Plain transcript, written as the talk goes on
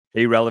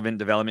Hey, Relevant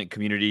Development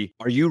community,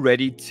 are you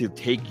ready to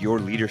take your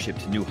leadership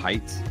to new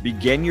heights?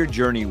 Begin your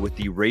journey with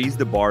the Raise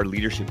the Bar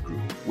Leadership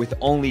Group. With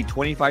only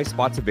 25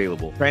 spots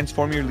available,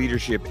 transform your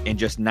leadership in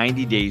just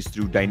 90 days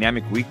through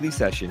dynamic weekly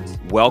sessions,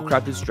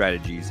 well-crafted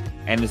strategies,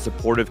 and a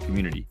supportive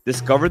community.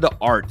 Discover the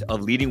art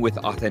of leading with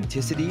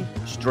authenticity,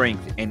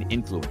 strength, and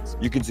influence.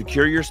 You can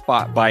secure your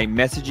spot by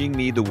messaging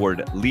me the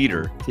word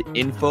leader to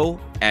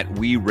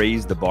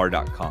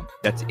info@weraisethebar.com.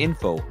 That's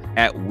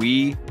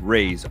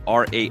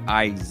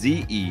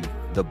info@weraize,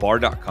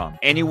 thebar.com.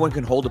 Anyone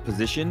can hold a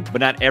position,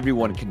 but not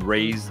everyone can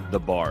raise the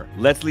bar.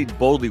 Let's lead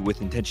boldly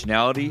with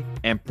intentionality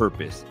and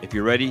purpose. If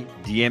you're ready,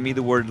 DM me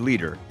the word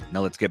leader.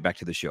 Now let's get back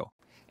to the show.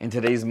 In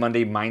today's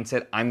Monday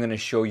Mindset, I'm going to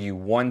show you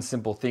one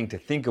simple thing to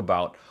think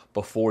about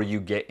before you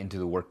get into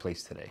the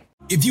workplace today.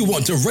 If you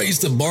want to raise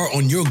the bar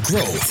on your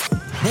growth,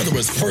 whether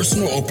it's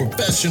personal or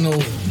professional,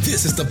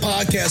 this is the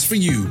podcast for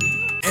you.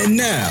 And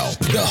now,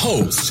 the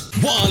host,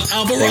 Juan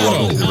Alvarado. Hey,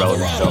 welcome to the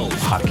Relevant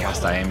Development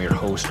Podcast. I am your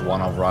host, Juan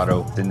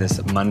Alvarado. Then this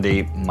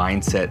Monday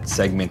Mindset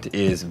segment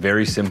is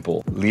very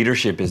simple.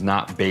 Leadership is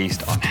not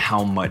based on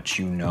how much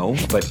you know,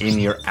 but in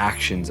your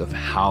actions of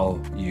how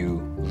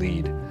you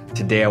lead.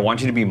 Today, I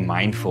want you to be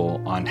mindful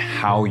on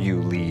how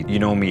you lead. You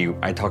know me,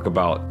 I talk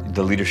about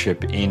the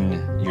leadership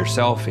in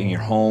yourself, in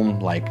your home,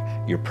 like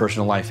your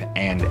personal life,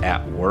 and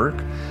at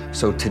work.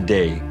 So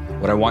today,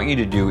 what I want you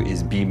to do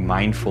is be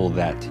mindful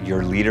that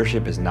your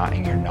leadership is not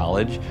in your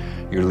knowledge.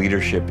 Your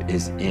leadership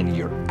is in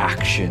your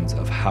actions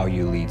of how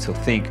you lead. So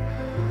think,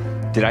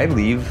 did I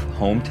leave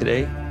home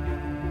today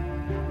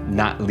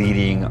not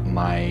leading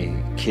my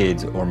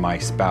kids or my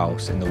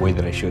spouse in the way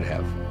that I should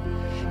have?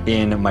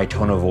 In my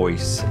tone of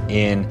voice,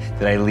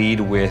 did I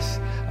lead with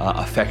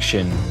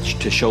affection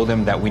to show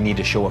them that we need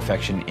to show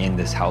affection in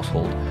this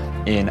household?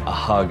 In a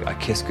hug, a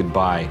kiss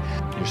goodbye.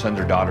 Your sons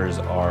or daughters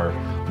are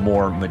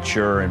more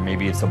mature and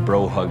maybe it's a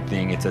bro hug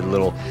thing, it's a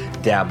little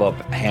dab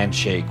up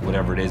handshake,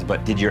 whatever it is,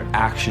 but did your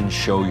actions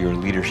show your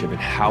leadership and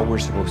how we're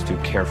supposed to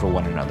care for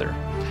one another?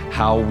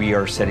 How we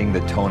are setting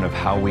the tone of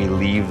how we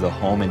leave the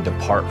home and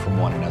depart from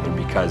one another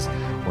because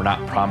we're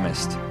not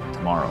promised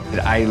tomorrow.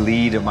 Did I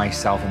lead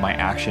myself in my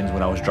actions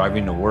when I was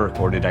driving to work,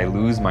 or did I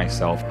lose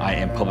myself? I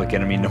am public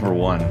enemy number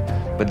one.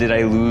 But did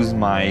I lose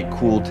my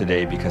cool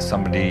today because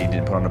somebody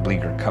didn't put on a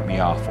blinker, cut me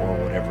off, or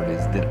whatever it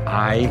is?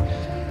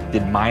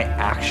 Did my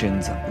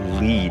actions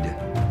lead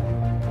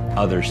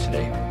others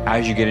today?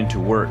 As you get into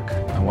work,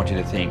 I want you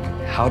to think,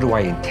 how do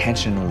I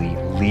intentionally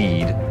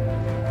lead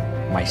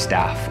my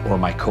staff or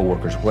my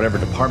coworkers, whatever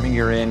department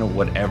you're in,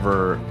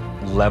 whatever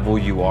level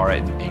you are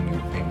in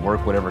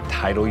work, whatever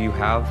title you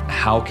have,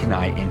 how can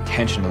I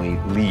intentionally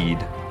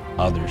lead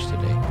others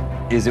today?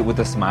 Is it with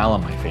a smile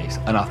on my face,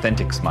 an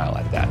authentic smile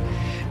at that?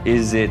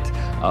 Is it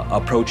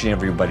approaching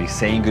everybody,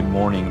 saying good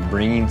morning,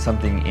 bringing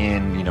something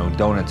in,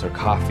 donuts or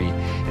coffee?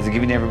 Is it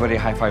giving everybody a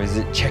high five? Is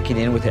it checking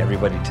in with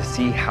everybody to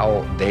see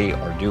how they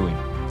are doing?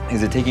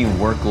 Is it taking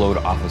workload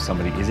off of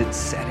somebody? Is it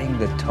setting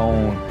the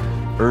tone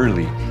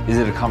early? Is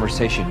it a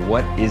conversation?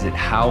 What is it?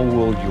 How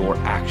will your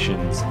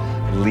actions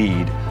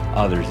lead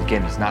others?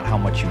 Again, it's not how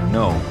much you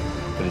know,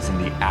 but it's in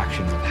the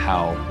actions of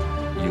how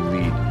you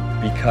lead.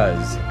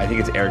 Because I think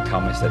it's Eric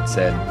Thomas that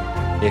said,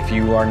 if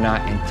you are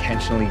not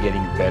intentionally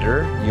getting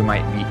better, you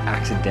might be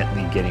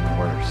accidentally getting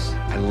worse.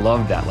 I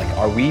love that. Like,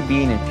 are we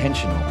being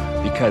intentional?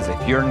 Because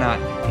if you're not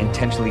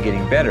intentionally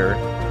getting better,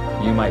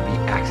 you might be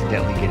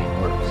accidentally getting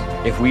worse.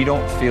 If we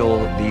don't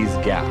fill these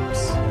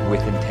gaps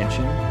with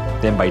intention,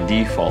 then by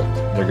default,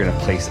 they're going to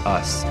place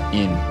us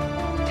in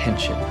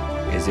tension.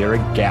 Is there a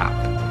gap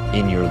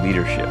in your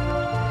leadership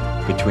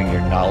between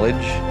your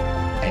knowledge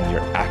and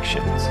your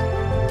actions?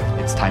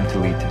 It's time to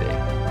lead today.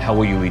 How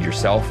will you lead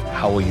yourself?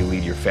 How will you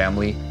lead your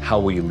family? How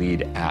will you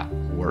lead at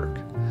work?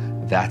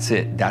 That's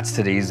it. That's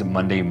today's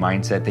Monday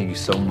Mindset. Thank you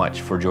so much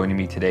for joining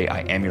me today.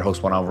 I am your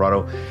host, Juan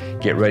Alvarado.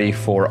 Get ready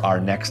for our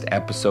next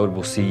episode.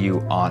 We'll see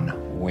you on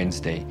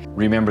Wednesday.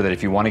 Remember that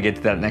if you want to get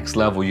to that next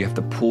level, you have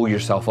to pull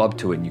yourself up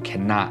to it. And you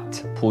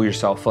cannot pull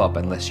yourself up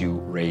unless you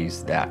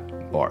raise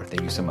that bar.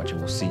 Thank you so much, and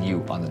we'll see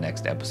you on the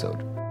next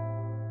episode.